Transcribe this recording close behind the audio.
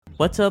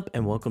What's up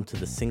and welcome to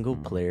the Single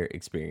Player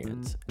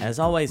Experience. As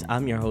always,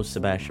 I'm your host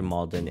Sebastian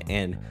Malden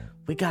and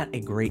we got a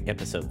great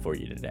episode for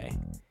you today.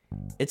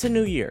 It's a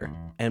new year,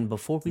 and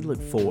before we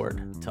look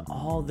forward to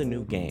all the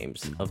new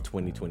games of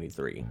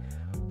 2023,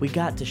 we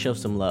got to show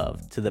some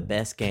love to the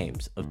best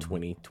games of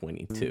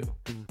 2022.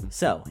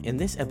 So, in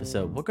this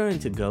episode, we're going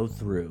to go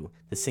through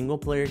the Single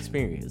Player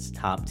Experience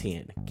top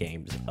 10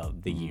 games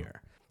of the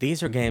year.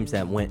 These are games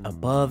that went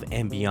above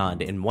and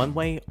beyond in one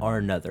way or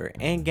another,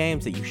 and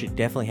games that you should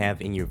definitely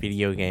have in your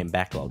video game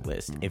backlog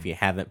list if you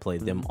haven't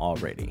played them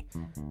already.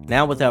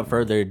 Now, without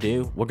further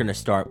ado, we're going to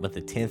start with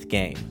the 10th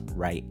game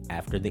right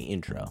after the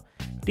intro.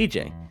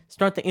 DJ,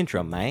 start the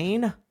intro,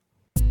 man.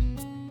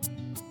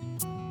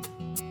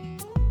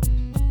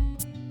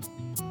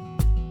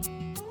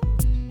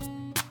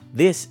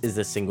 This is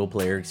the Single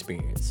Player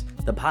Experience,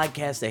 the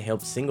podcast that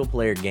helps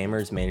single-player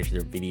gamers manage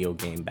their video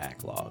game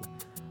backlog.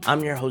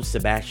 I'm your host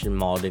Sebastian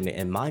Malden,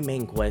 and my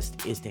main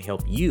quest is to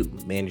help you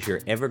manage your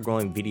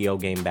ever-growing video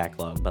game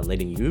backlog by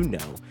letting you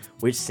know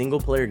which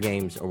single-player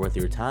games are worth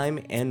your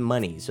time and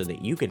money so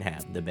that you can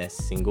have the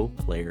best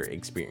single-player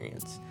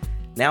experience.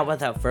 Now,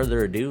 without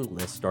further ado,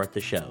 let's start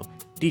the show.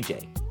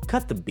 DJ,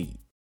 cut the beat.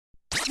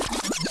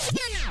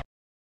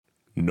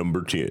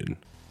 Number 10.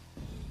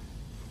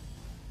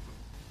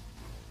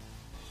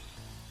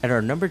 At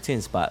our number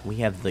 10 spot, we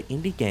have the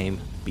indie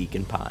game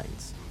Beacon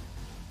Pines.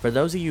 For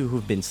those of you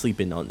who've been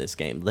sleeping on this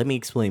game, let me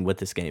explain what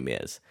this game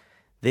is.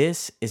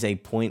 This is a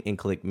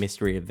point-and-click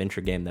mystery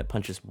adventure game that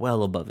punches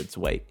well above its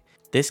weight.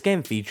 This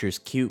game features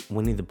cute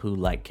Winnie the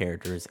Pooh-like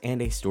characters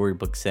and a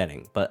storybook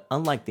setting, but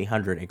unlike the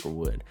 100 Acre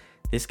Wood,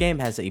 this game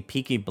has a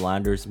Peaky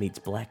Blinders meets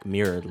Black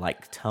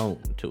Mirror-like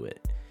tone to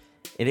it.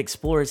 It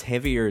explores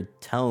heavier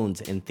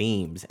tones and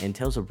themes and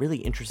tells a really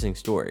interesting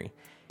story.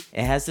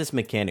 It has this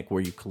mechanic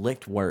where you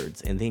collect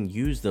words and then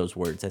use those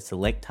words at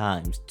select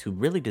times to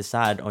really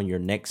decide on your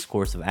next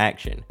course of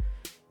action.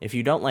 If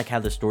you don't like how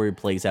the story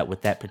plays out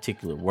with that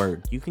particular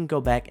word, you can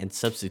go back and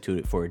substitute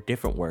it for a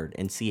different word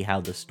and see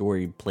how the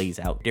story plays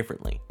out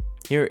differently.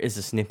 Here is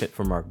a snippet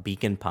from our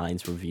Beacon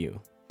Pines review.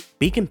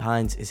 Beacon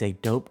Pines is a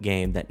dope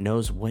game that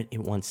knows what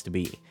it wants to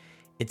be.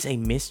 It's a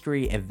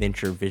mystery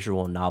adventure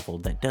visual novel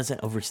that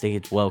doesn't overstay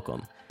its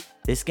welcome.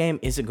 This game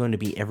isn't going to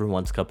be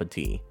everyone's cup of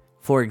tea.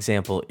 For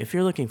example, if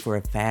you're looking for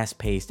a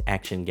fast-paced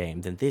action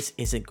game, then this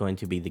isn't going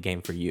to be the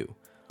game for you.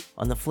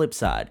 On the flip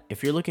side,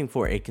 if you're looking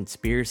for a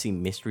conspiracy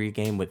mystery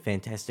game with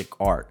fantastic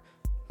art,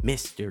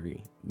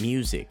 mystery,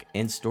 music,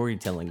 and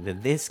storytelling, then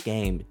this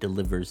game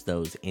delivers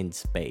those in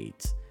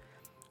spades.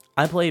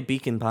 I played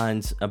Beacon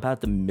Pines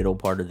about the middle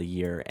part of the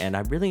year, and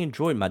I really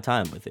enjoyed my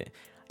time with it.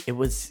 It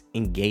was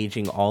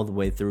engaging all the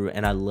way through,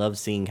 and I love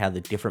seeing how the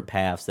different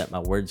paths that my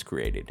words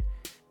created.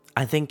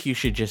 I think you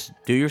should just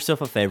do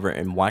yourself a favor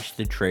and watch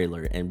the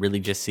trailer and really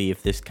just see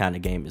if this kind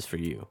of game is for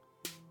you.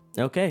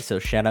 Okay, so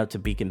shout out to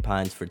Beacon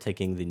Pines for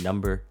taking the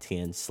number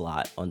 10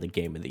 slot on the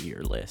Game of the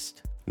Year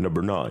list.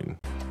 Number 9.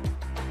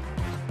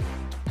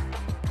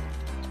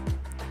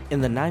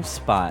 In the 9th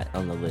spot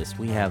on the list,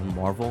 we have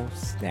Marvel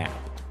Snap.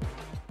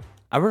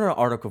 I wrote an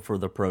article for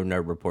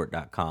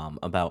thepronerdreport.com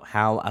about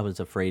how I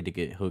was afraid to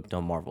get hooked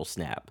on Marvel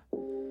Snap.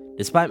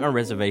 Despite my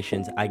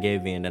reservations, I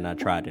gave in and I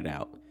tried it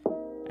out.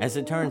 As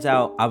it turns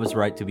out, I was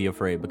right to be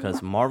afraid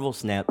because Marvel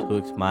Snap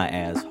hooked my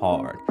ass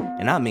hard,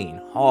 and I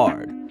mean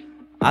hard.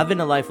 I've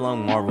been a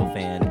lifelong Marvel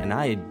fan, and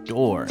I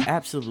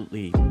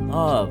absolutely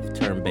love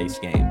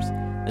turn-based games,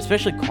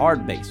 especially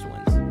card-based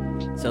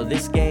ones. So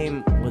this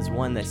game was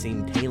one that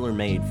seemed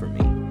tailor-made for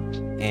me,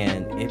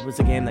 and it was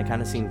a game that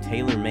kind of seemed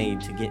tailor-made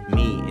to get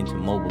me into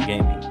mobile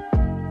gaming.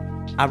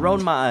 I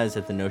rolled my eyes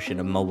at the notion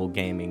of mobile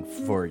gaming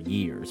for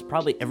years,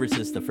 probably ever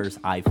since the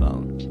first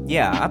iPhone.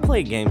 Yeah, I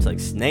played games like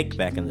Snake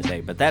back in the day,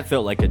 but that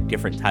felt like a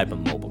different type of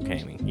mobile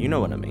gaming, you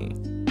know what I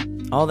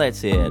mean. All that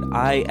said,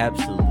 I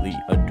absolutely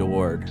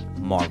adored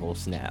Marvel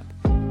Snap.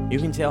 You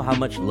can tell how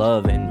much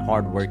love and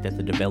hard work that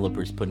the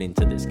developers put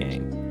into this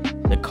game.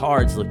 The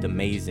cards looked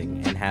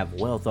amazing and have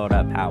well thought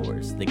out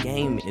powers. The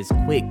game is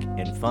quick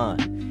and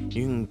fun.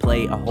 You can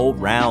play a whole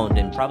round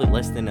in probably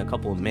less than a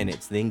couple of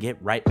minutes, then get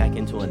right back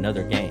into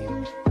another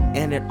game.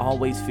 And it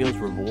always feels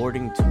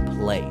rewarding to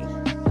play.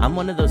 I'm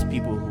one of those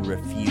people who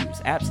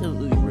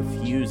absolutely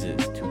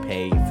refuses to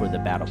pay for the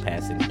battle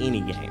pass in any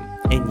game.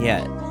 And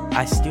yet,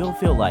 I still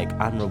feel like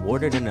I'm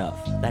rewarded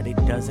enough that it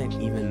doesn't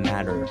even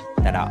matter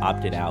that I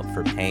opted out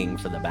for paying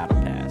for the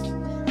battle pass.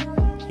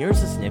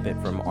 Here's a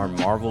snippet from our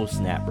Marvel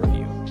Snap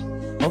review.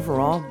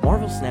 Overall,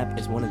 Marvel Snap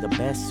is one of the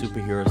best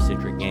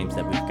superhero-centric games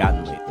that we've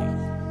gotten lately.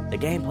 The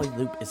gameplay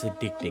loop is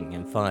addicting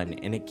and fun,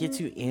 and it gets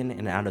you in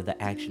and out of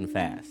the action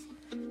fast.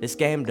 This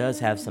game does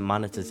have some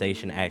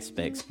monetization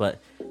aspects,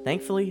 but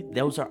thankfully,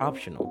 those are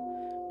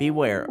optional.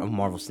 Beware of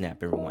Marvel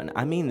Snap, everyone.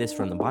 I mean this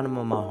from the bottom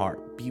of my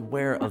heart.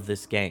 Beware of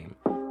this game.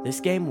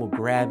 This game will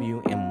grab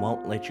you and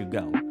won't let you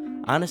go.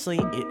 Honestly,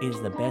 it is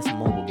the best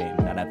mobile game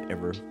that I've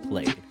ever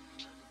played.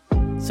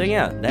 So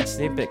yeah, that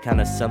snippet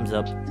kind of sums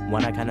up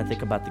what I kind of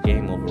think about the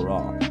game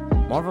overall.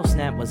 Marvel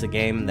Snap was a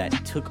game that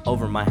took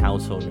over my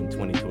household in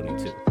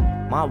 2022.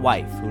 My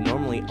wife, who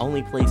normally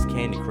only plays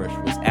Candy Crush,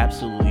 was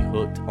absolutely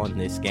hooked on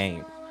this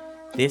game.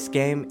 This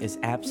game is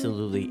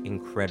absolutely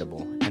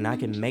incredible, and I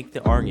can make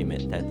the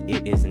argument that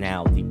it is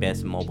now the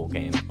best mobile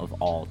game of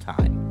all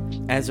time.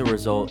 As a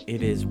result,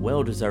 it is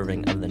well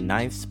deserving of the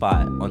 9th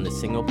spot on the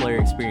single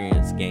player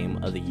experience game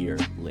of the year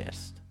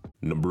list.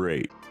 Number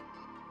 8.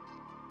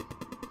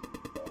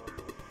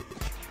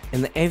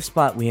 In the 8th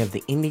spot, we have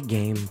the indie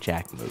game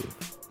Jack Move.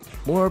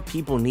 More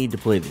people need to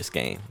play this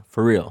game.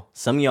 For real,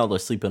 some of y'all are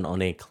sleeping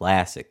on a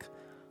classic.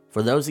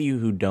 For those of you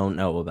who don't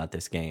know about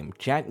this game,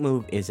 Jack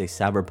Move is a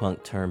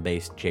cyberpunk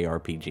turn-based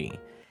JRPG.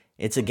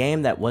 It's a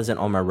game that wasn't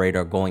on my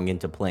radar going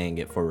into playing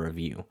it for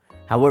review.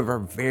 However,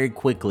 very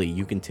quickly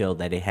you can tell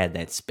that it had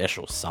that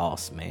special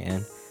sauce,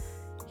 man.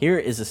 Here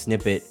is a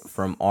snippet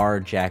from our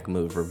Jack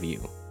Move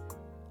review.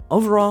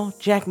 Overall,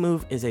 Jack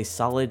Move is a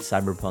solid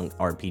cyberpunk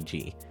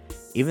RPG.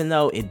 Even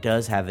though it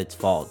does have its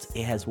faults,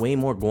 it has way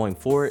more going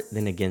for it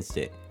than against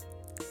it.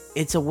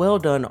 It's a well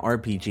done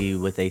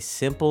RPG with a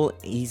simple,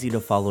 easy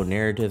to follow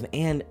narrative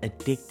and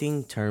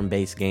addicting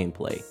turn-based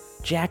gameplay.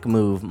 Jack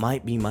Move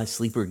might be my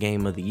sleeper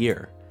game of the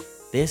year.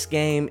 This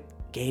game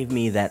gave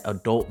me that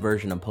adult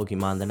version of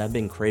Pokemon that I've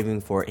been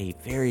craving for a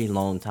very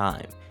long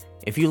time.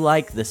 If you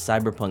like the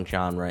cyberpunk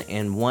genre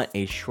and want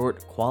a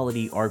short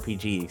quality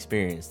RPG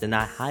experience, then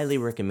I highly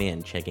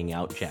recommend checking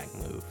out Jack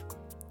Move.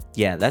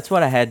 Yeah, that's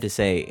what I had to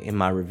say in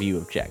my review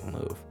of Jack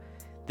Move.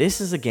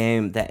 This is a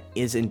game that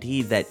is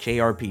indeed that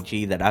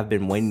JRPG that I've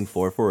been waiting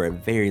for a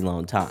very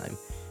long time.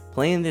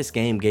 Playing this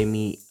game gave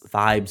me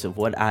vibes of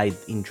what I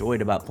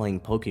enjoyed about playing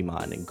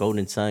Pokemon and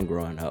Golden Sun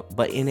growing up,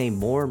 but in a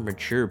more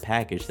mature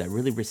package that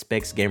really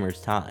respects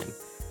gamers' time.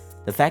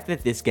 The fact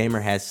that this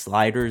gamer has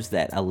sliders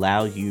that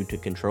allow you to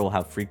control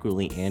how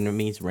frequently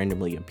enemies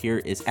randomly appear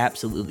is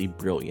absolutely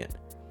brilliant.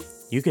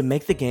 You can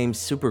make the game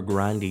super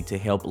grindy to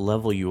help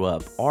level you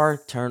up,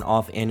 or turn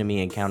off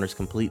enemy encounters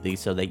completely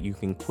so that you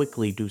can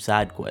quickly do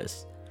side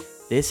quests.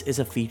 This is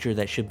a feature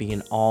that should be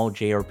in all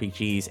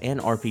JRPGs and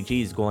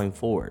RPGs going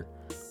forward.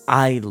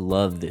 I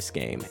love this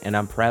game, and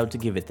I'm proud to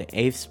give it the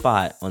 8th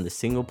spot on the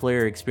Single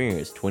Player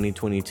Experience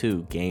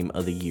 2022 Game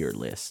of the Year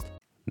list.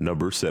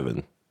 Number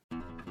 7.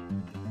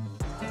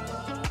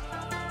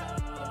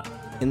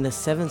 In the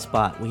 7th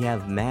spot, we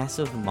have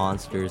Massive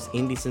Monsters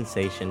indie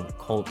sensation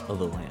Cult of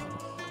the Lamb.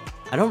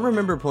 I don't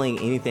remember playing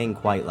anything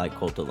quite like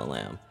Cult of the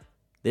Lamb.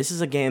 This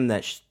is a game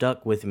that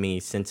stuck with me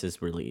since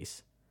its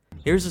release.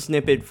 Here's a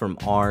snippet from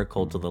our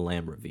Cult of the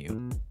Lamb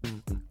review.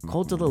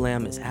 Cult of the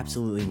Lamb is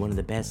absolutely one of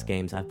the best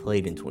games I've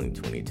played in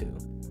 2022.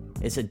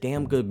 It's a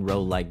damn good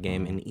roguelike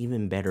game and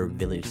even better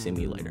village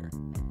simulator.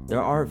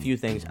 There are a few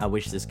things I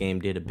wish this game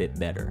did a bit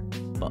better,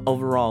 but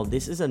overall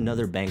this is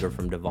another banger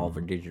from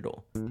Devolver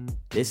Digital.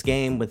 This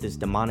game with its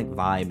demonic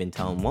vibe and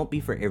tone won't be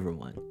for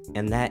everyone,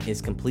 and that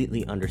is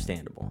completely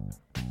understandable.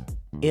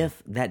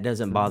 If that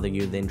doesn't bother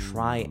you, then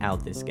try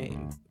out this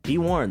game. Be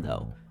warned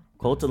though,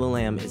 Cult of the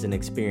Lamb is an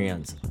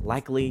experience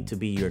likely to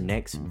be your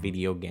next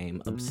video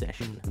game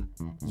obsession.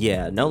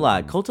 Yeah, no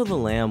lie, Cult of the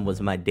Lamb was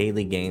my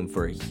daily game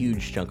for a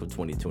huge chunk of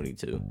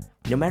 2022.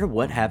 No matter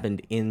what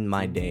happened in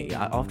my day,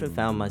 I often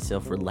found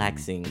myself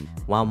relaxing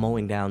while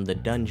mowing down the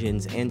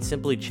dungeons and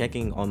simply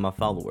checking on my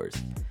followers.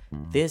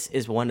 This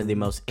is one of the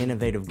most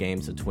innovative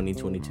games of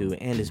 2022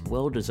 and is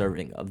well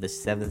deserving of the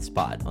 7th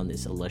spot on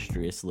this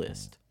illustrious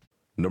list.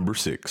 Number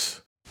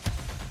 6.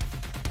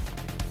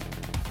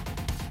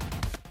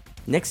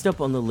 Next up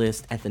on the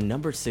list at the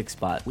number 6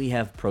 spot, we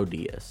have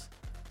Prodeus.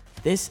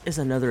 This is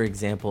another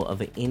example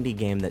of an indie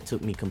game that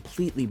took me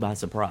completely by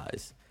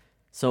surprise.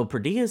 So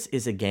Prodeus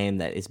is a game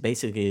that is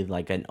basically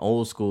like an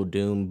old school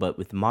Doom but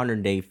with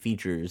modern day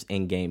features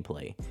and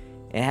gameplay.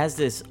 It has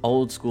this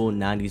old school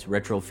 90s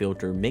retro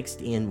filter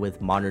mixed in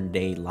with modern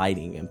day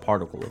lighting and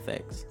particle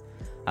effects.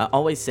 I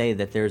always say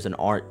that there's an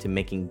art to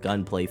making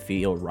gunplay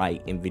feel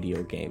right in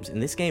video games,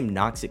 and this game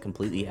knocks it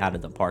completely out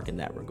of the park in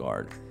that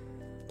regard.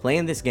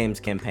 Playing this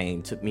game's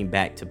campaign took me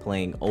back to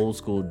playing old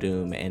school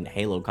Doom and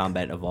Halo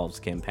Combat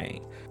Evolved's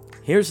campaign.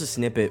 Here's a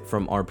snippet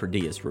from our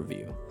Prodeus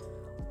review.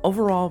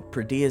 Overall,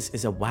 Prodeus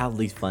is a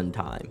wildly fun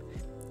time.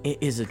 It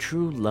is a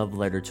true love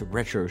letter to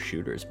retro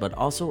shooters, but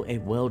also a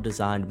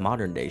well-designed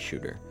modern-day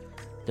shooter.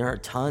 There are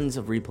tons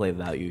of replay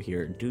value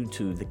here due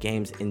to the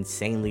game's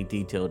insanely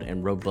detailed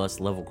and robust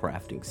level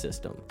crafting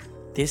system.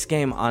 This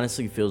game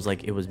honestly feels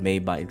like it was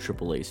made by a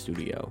AAA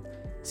studio.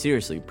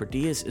 Seriously,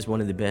 Prodeus is one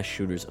of the best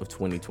shooters of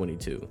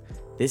 2022.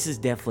 This is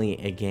definitely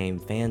a game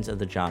fans of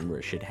the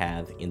genre should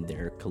have in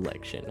their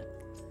collection.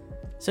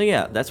 So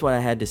yeah, that's what I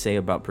had to say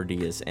about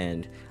Prodeus,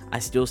 and I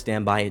still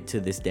stand by it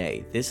to this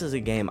day. This is a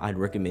game I'd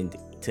recommend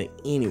to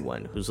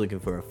anyone who's looking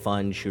for a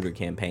fun shooter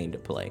campaign to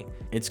play.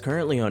 It's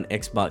currently on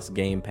Xbox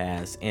Game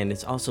Pass, and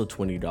it's also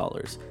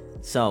 $20.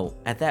 So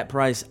at that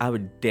price, I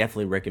would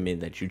definitely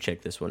recommend that you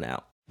check this one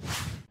out.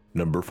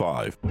 Number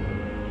 5.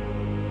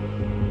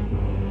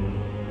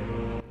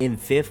 In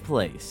 5th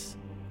place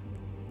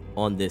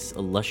on this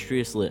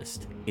illustrious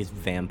list is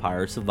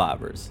Vampire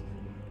Survivors.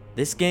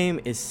 This game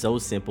is so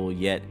simple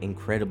yet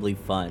incredibly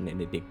fun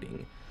and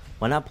addicting.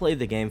 When I played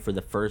the game for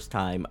the first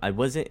time, I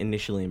wasn't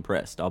initially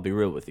impressed, I'll be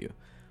real with you.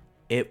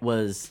 It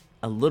was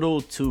a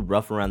little too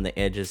rough around the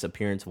edges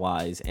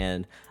appearance-wise,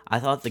 and I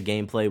thought the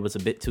gameplay was a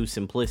bit too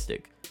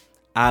simplistic.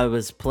 I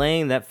was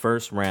playing that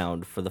first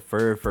round for the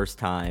very first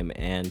time,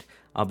 and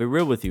I'll be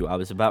real with you, I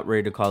was about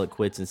ready to call it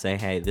quits and say,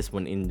 hey, this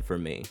one isn't for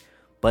me.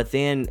 But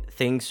then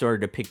things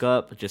started to pick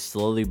up just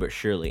slowly but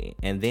surely,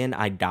 and then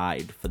I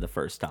died for the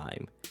first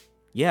time.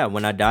 Yeah,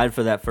 when I died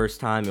for that first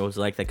time, it was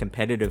like the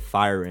competitive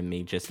fire in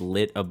me just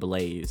lit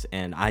ablaze,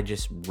 and I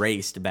just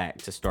raced back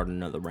to start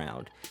another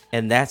round.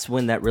 And that's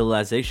when that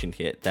realization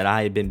hit, that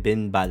I had been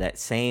bitten by that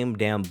same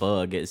damn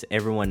bug as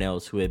everyone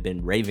else who had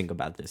been raving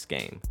about this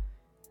game.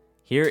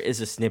 Here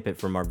is a snippet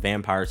from our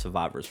Vampire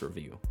Survivors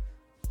review.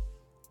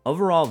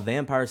 Overall,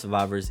 Vampire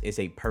Survivors is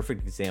a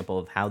perfect example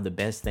of how the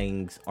best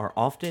things are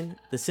often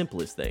the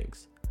simplest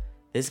things.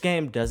 This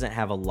game doesn't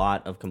have a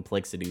lot of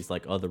complexities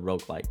like other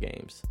roguelike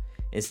games.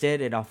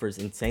 Instead, it offers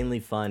insanely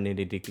fun and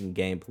addicting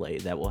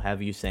gameplay that will have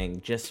you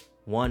saying just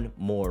one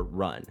more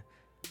run.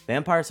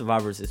 Vampire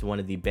Survivors is one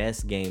of the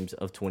best games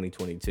of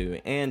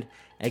 2022 and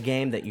a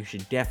game that you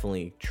should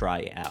definitely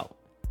try out.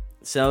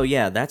 So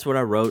yeah, that's what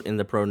I wrote in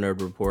the Pro Nerd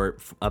Report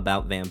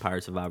about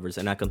Vampire Survivors,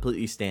 and I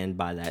completely stand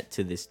by that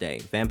to this day.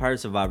 Vampire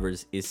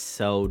Survivors is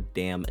so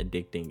damn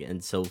addicting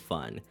and so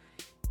fun.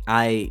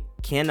 I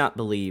cannot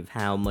believe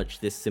how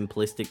much this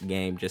simplistic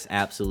game just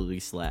absolutely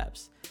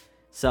slaps.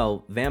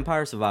 So,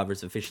 Vampire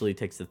Survivors officially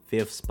takes the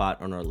 5th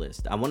spot on our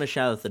list. I want to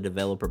shout out the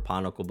developer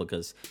Ponicle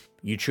because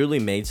you truly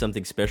made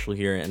something special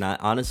here, and I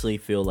honestly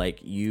feel like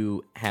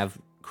you have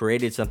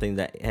created something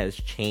that has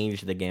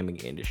changed the gaming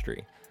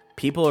industry.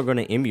 People are going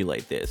to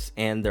emulate this,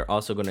 and they're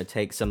also going to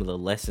take some of the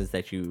lessons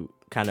that you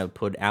kind of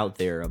put out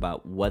there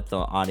about what the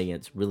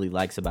audience really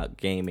likes about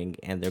gaming,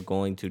 and they're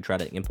going to try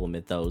to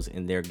implement those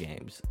in their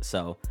games.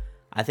 So,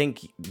 I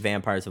think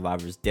Vampire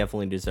Survivors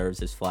definitely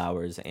deserves its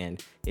flowers and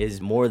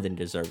is more than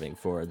deserving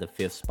for the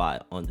 5th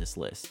spot on this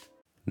list.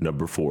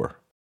 Number 4.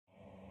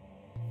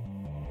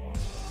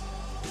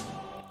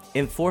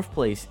 In 4th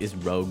place is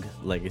Rogue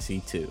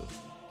Legacy 2.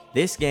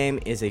 This game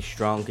is a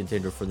strong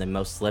contender for the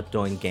most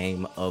slept-on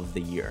game of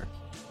the year.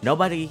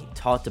 Nobody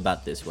talked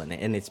about this one,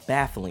 and it's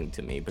baffling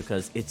to me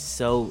because it's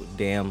so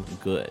damn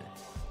good.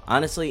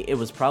 Honestly, it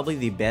was probably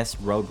the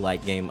best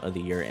roguelike game of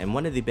the year and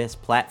one of the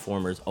best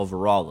platformers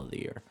overall of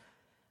the year.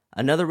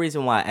 Another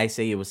reason why I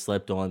say it was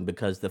slept on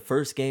because the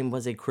first game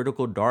was a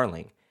critical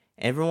darling.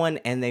 Everyone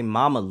and their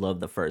mama loved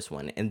the first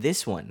one, and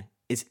this one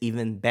is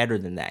even better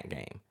than that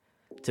game.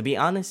 To be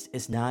honest,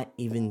 it's not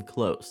even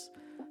close.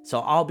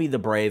 So I'll be the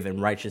brave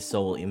and righteous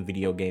soul in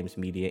video games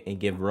media and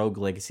give Rogue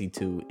Legacy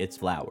 2 its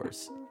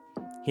flowers.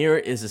 Here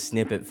is a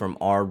snippet from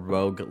our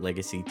Rogue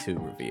Legacy 2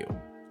 review.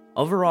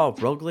 Overall,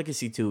 Rogue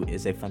Legacy 2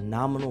 is a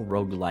phenomenal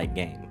roguelike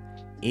game.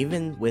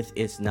 Even with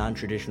its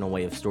non-traditional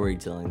way of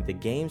storytelling, the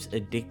game's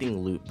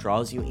addicting loop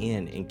draws you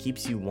in and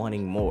keeps you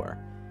wanting more.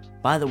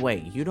 By the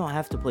way, you don't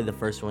have to play the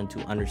first one to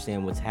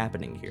understand what's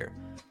happening here.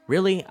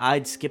 Really,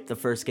 I'd skip the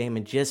first game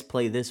and just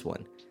play this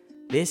one.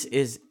 This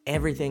is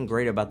everything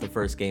great about the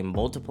first game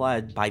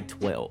multiplied by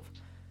 12.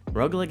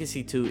 Rogue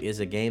Legacy 2 is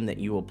a game that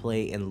you will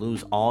play and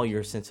lose all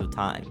your sense of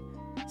time.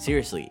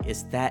 Seriously,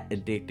 it's that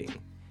addicting.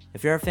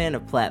 If you're a fan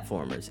of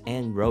platformers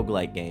and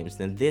roguelike games,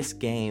 then this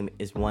game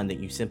is one that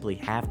you simply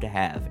have to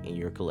have in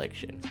your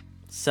collection.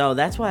 So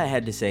that's what I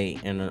had to say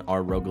in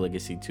our Rogue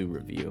Legacy 2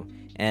 review,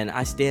 and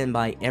I stand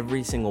by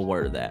every single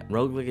word of that.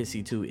 Rogue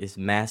Legacy 2 is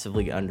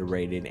massively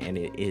underrated and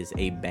it is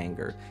a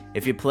banger.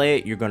 If you play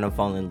it, you're gonna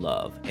fall in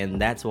love, and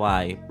that's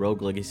why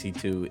Rogue Legacy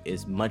 2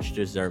 is much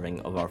deserving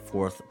of our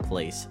 4th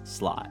place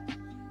slot.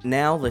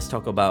 Now let's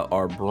talk about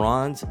our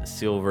bronze,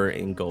 silver,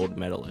 and gold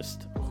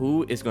medalist.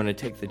 Who is going to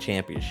take the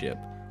championship?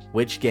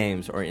 Which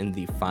games are in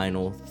the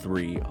final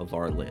 3 of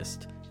our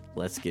list?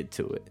 Let's get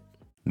to it.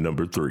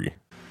 Number 3.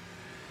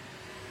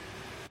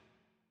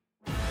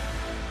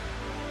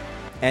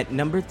 At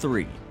number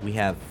 3, we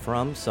have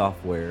From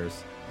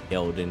Software's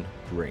Elden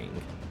Ring.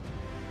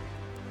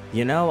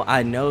 You know,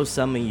 I know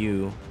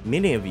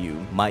many of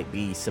you might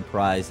be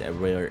surprised at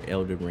where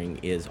Elden Ring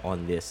is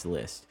on this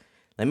list.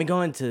 Let me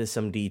go into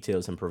some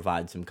details and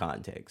provide some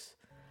context.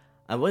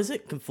 I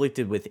wasn't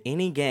conflicted with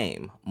any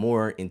game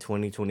more in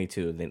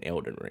 2022 than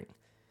Elden Ring.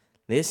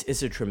 This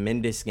is a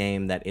tremendous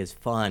game that is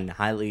fun,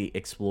 highly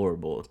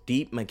explorable,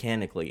 deep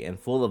mechanically, and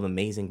full of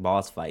amazing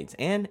boss fights,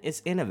 and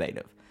it's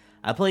innovative.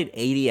 I played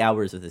 80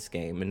 hours of this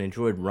game and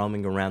enjoyed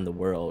roaming around the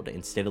world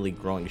and steadily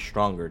growing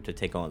stronger to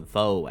take on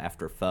foe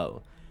after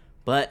foe.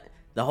 But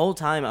the whole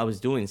time I was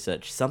doing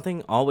such,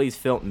 something always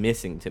felt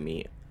missing to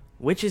me.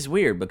 Which is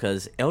weird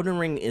because Elden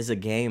Ring is a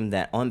game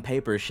that on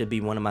paper should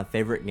be one of my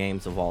favorite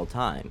games of all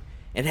time.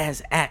 It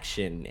has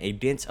action, a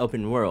dense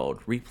open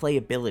world,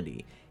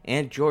 replayability,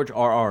 and George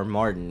R.R.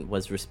 Martin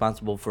was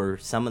responsible for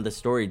some of the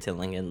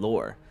storytelling and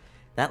lore.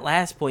 That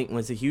last point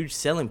was a huge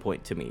selling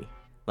point to me.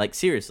 Like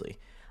seriously,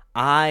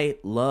 I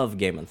love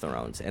Game of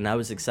Thrones and I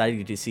was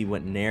excited to see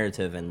what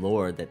narrative and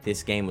lore that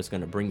this game was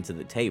going to bring to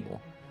the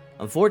table.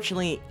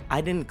 Unfortunately,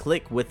 I didn't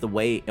click with the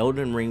way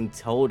Elden Ring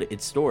told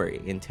its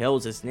story and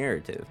tells its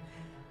narrative.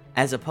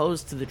 As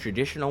opposed to the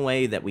traditional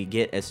way that we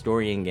get a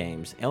story in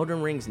games,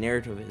 Elden Ring's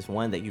narrative is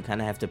one that you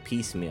kind of have to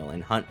piecemeal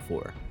and hunt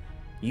for.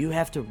 You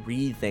have to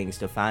read things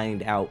to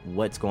find out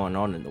what's going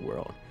on in the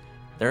world.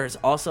 There's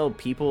also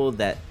people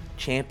that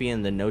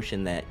champion the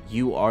notion that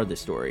you are the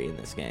story in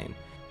this game.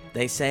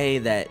 They say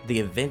that the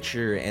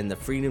adventure and the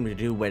freedom to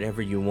do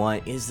whatever you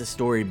want is the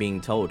story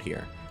being told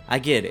here. I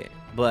get it,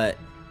 but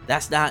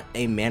that's not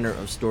a manner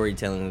of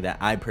storytelling that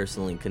I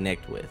personally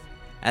connect with.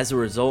 As a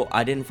result,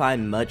 I didn't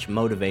find much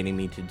motivating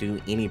me to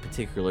do any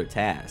particular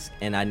task,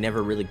 and I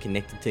never really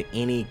connected to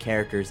any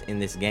characters in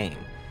this game.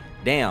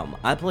 Damn,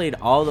 I played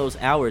all those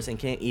hours and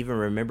can't even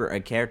remember a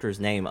character's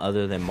name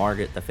other than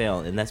Margaret the Fell,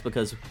 and that's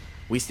because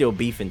we still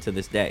beefing to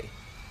this day.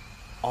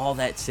 All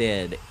that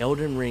said,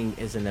 Elden Ring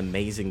is an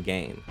amazing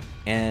game,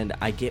 and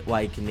I get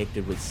why it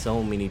connected with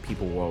so many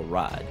people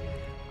worldwide.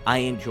 I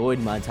enjoyed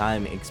my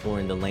time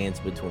exploring the lands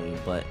between,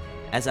 but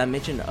as I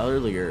mentioned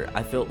earlier,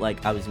 I felt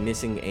like I was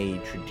missing a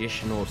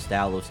traditional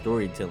style of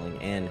storytelling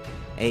and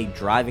a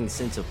driving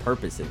sense of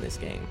purpose in this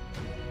game.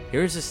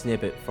 Here's a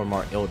snippet from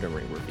our Elden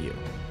Ring review.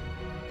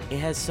 It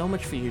has so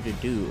much for you to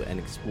do and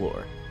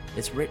explore.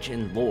 It's rich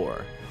in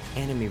lore,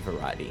 enemy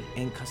variety,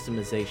 and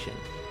customization.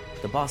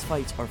 The boss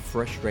fights are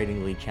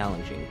frustratingly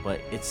challenging,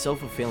 but it's so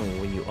fulfilling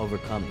when you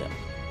overcome them.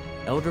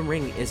 Elden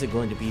Ring isn't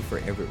going to be for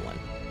everyone.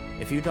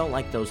 If you don't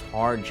like those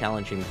hard,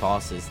 challenging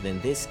bosses,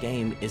 then this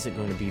game isn't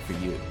going to be for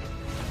you.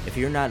 If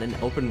you're not an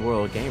open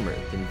world gamer,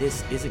 then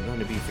this isn't going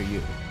to be for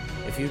you.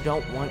 If you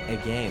don't want a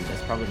game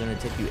that's probably going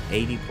to take you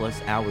 80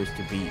 plus hours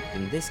to beat,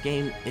 then this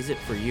game isn't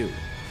for you.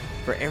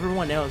 For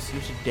everyone else,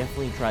 you should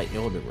definitely try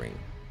Elden Ring.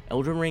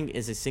 Elden Ring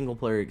is a single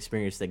player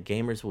experience that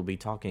gamers will be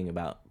talking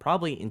about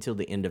probably until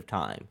the end of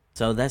time.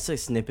 So that's a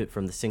snippet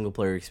from the single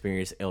player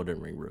experience Elden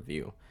Ring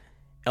review.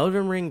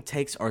 Elden Ring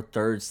takes our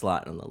third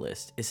slot on the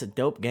list. It's a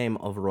dope game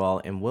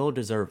overall and well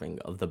deserving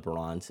of the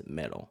bronze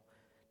medal.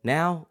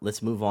 Now,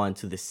 let's move on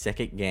to the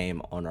second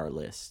game on our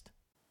list.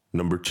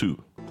 Number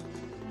 2.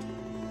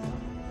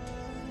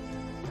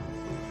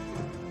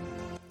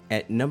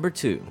 At number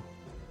 2,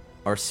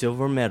 our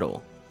silver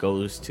medal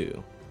goes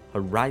to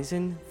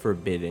Horizon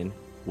Forbidden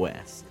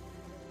West.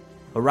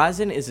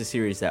 Horizon is a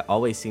series that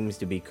always seems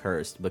to be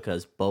cursed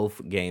because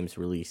both games'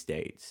 release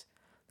dates.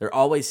 There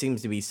always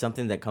seems to be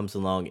something that comes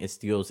along and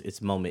steals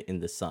its moment in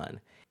the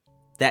sun.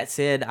 That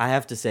said, I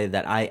have to say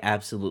that I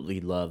absolutely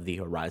love the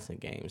Horizon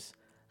games.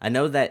 I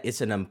know that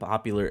it's an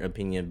unpopular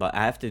opinion, but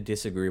I have to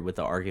disagree with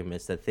the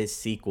arguments that this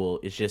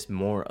sequel is just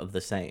more of the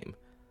same.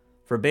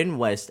 Forbidden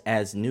West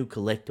adds new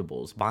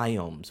collectibles,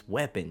 biomes,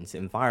 weapons,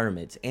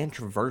 environments, and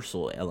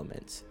traversal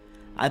elements.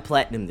 I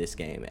platinumed this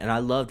game, and I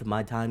loved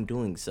my time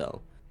doing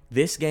so.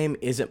 This game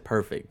isn't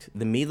perfect.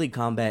 The melee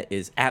combat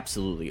is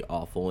absolutely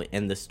awful,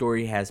 and the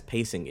story has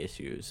pacing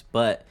issues,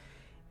 but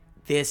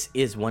this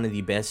is one of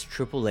the best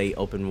AAA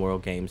open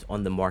world games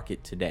on the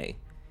market today.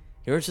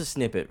 Here's a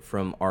snippet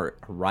from our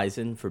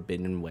Horizon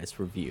Forbidden West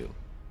review.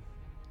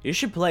 You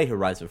should play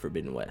Horizon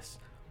Forbidden West.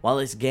 While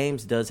its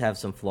games does have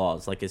some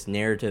flaws, like its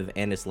narrative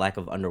and its lack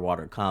of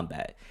underwater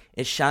combat,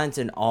 it shines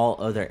in all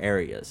other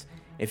areas.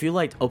 If you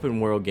liked open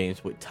world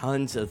games with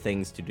tons of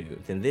things to do,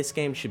 then this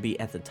game should be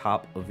at the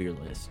top of your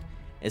list.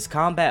 Its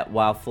combat,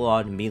 while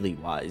flawed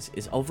melee-wise,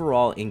 is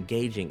overall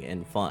engaging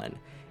and fun.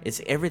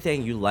 It's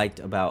everything you liked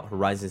about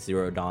Horizon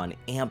Zero Dawn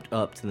amped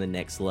up to the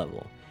next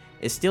level.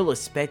 It's still a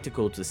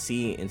spectacle to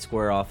see and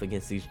square off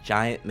against these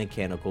giant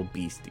mechanical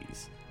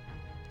beasties.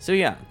 So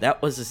yeah,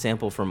 that was a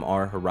sample from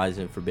our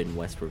Horizon Forbidden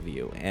West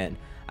review, and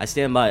I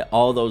stand by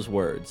all those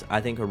words. I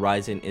think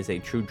Horizon is a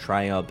true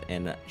triumph,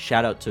 and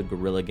shout out to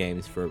Guerrilla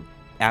Games for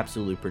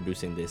absolutely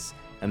producing this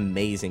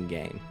amazing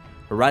game.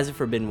 Horizon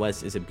Forbidden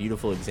West is a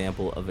beautiful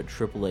example of a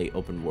AAA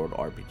open world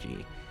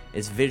RPG.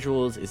 Its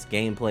visuals, its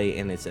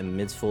gameplay, and its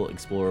immenseful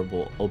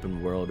explorable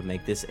open world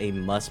make this a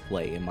must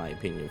play in my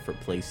opinion for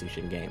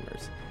PlayStation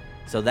gamers.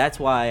 So that's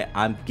why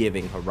I'm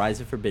giving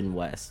Horizon Forbidden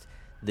West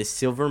the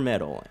silver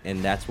medal,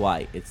 and that's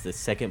why it's the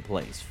second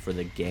place for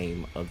the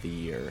game of the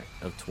year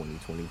of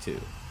 2022.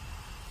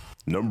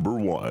 Number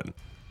 1.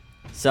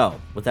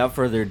 So, without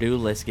further ado,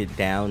 let's get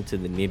down to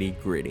the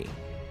nitty gritty.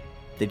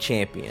 The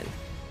champion,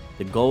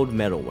 the gold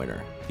medal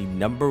winner, the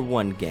number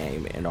 1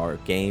 game in our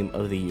game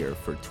of the year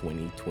for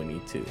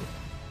 2022.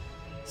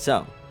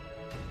 So,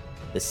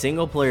 the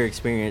single player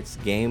experience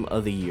game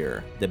of the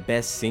year, the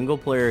best single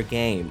player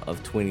game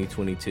of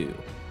 2022,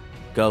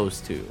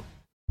 goes to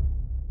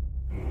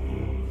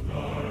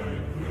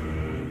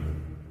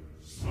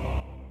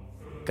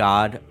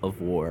God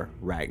of War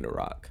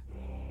Ragnarok.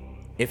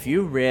 If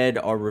you read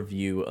our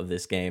review of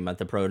this game at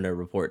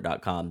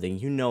thepronerdreport.com, then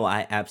you know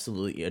I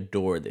absolutely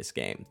adore this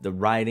game. The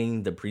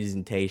writing, the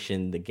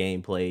presentation, the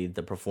gameplay,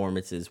 the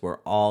performances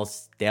were all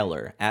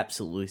stellar,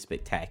 absolutely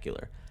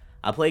spectacular.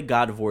 I played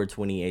God of War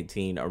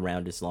 2018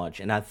 around its launch,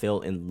 and I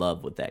fell in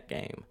love with that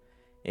game.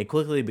 It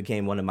quickly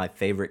became one of my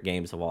favorite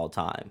games of all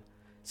time.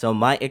 So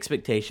my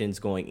expectations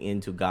going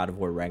into God of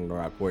War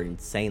Ragnarok were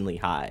insanely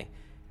high.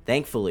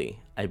 Thankfully,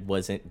 I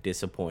wasn't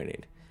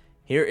disappointed.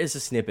 Here is a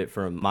snippet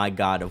from my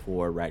God of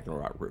War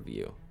Ragnarok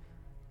review.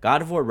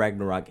 God of War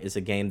Ragnarok is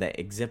a game that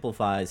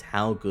exemplifies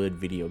how good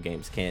video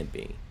games can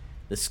be.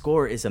 The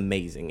score is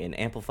amazing and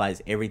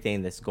amplifies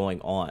everything that's going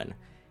on.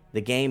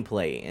 The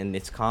gameplay and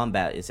its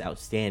combat is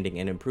outstanding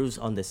and improves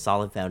on the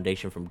solid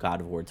foundation from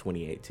God of War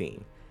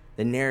 2018.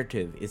 The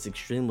narrative is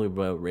extremely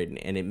well written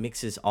and it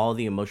mixes all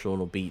the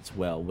emotional beats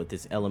well with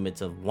its elements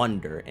of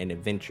wonder and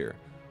adventure.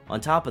 On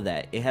top of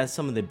that, it has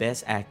some of the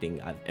best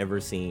acting I've ever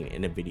seen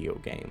in a video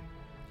game.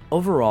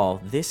 Overall,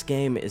 this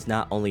game is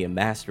not only a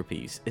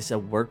masterpiece, it's a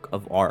work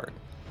of art.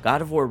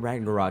 God of War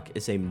Ragnarok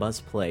is a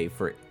must-play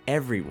for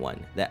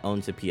everyone that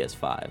owns a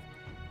PS5.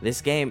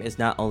 This game is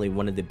not only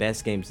one of the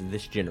best games of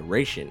this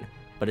generation,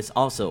 but it's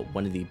also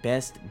one of the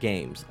best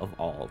games of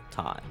all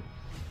time.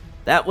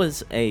 That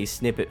was a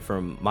snippet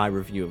from my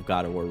review of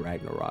God of War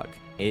Ragnarok.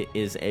 It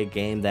is a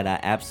game that I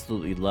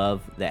absolutely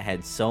love that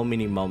had so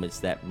many moments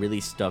that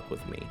really stuck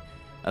with me.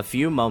 A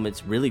few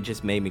moments really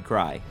just made me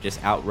cry,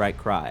 just outright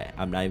cry.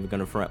 I'm not even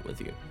gonna front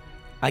with you.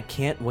 I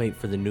can't wait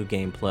for the new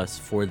Game Plus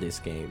for this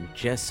game,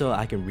 just so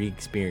I can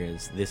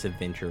re-experience this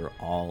adventure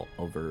all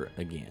over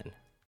again.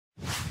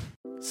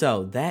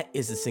 So that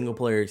is the Single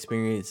Player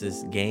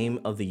Experiences Game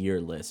of the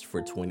Year list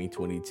for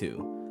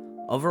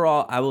 2022.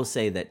 Overall, I will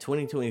say that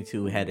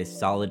 2022 had a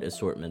solid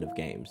assortment of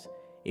games.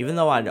 Even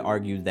though I'd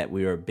argue that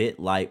we were a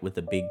bit light with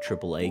the big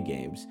AAA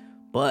games,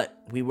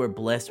 but we were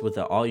blessed with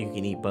an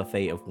all-you-can-eat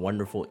buffet of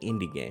wonderful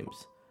indie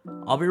games.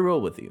 I'll be real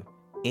with you,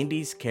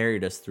 indies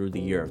carried us through the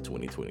year of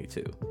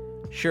 2022.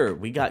 Sure,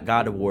 we got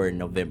God of War in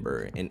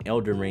November, and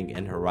Elden Ring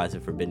and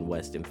Horizon Forbidden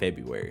West in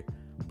February,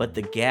 but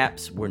the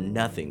gaps were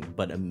nothing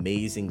but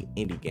amazing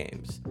indie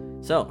games.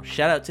 So,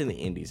 shout out to the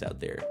indies out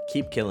there,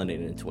 keep killing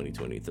it in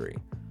 2023.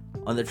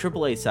 On the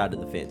AAA side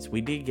of the fence,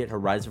 we did get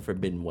Horizon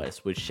Forbidden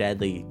West, which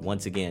sadly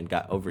once again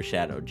got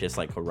overshadowed just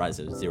like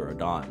Horizon Zero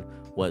Dawn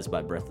was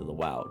by Breath of the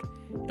Wild.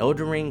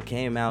 Elden Ring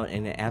came out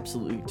and it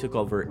absolutely took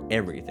over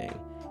everything.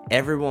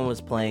 Everyone was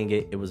playing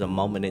it, it was a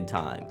moment in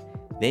time.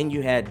 Then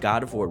you had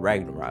God of War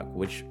Ragnarok,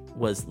 which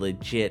was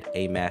legit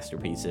a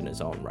masterpiece in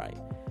its own right.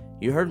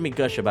 You heard me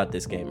gush about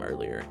this game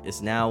earlier,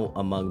 it's now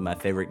among my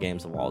favorite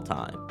games of all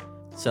time.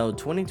 So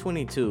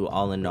 2022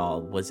 all in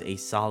all was a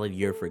solid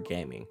year for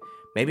gaming.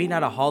 Maybe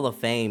not a Hall of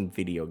Fame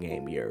video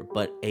game year,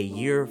 but a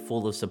year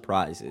full of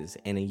surprises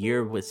and a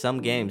year with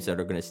some games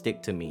that are going to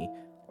stick to me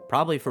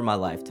probably for my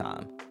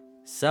lifetime.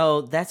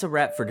 So that's a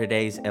wrap for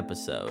today's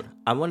episode.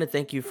 I want to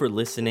thank you for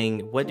listening.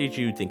 What did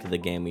you think of the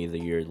Game of the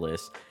Year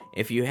list?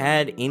 If you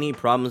had any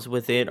problems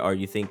with it or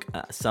you think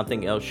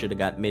something else should have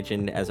got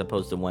mentioned as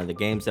opposed to one of the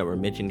games that were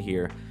mentioned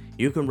here,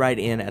 you can write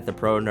in at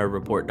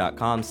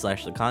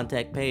thepronerdreport.com/the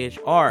contact page,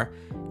 or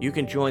you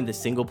can join the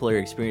Single Player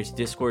Experience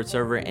Discord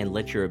server and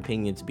let your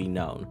opinions be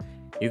known.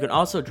 You can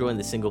also join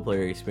the Single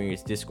Player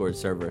Experience Discord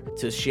server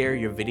to share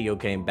your video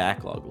game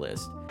backlog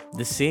list.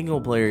 The Single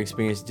Player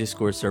Experience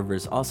Discord server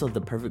is also the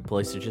perfect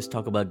place to just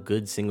talk about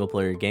good single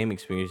player game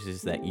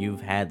experiences that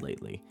you've had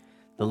lately.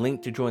 The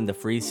link to join the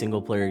free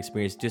Single Player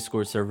Experience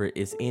Discord server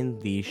is in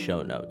the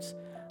show notes.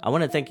 I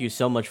want to thank you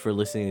so much for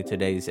listening to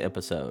today's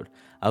episode.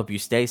 I hope you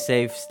stay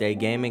safe, stay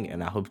gaming,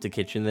 and I hope to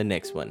catch you in the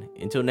next one.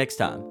 Until next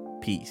time,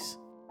 peace.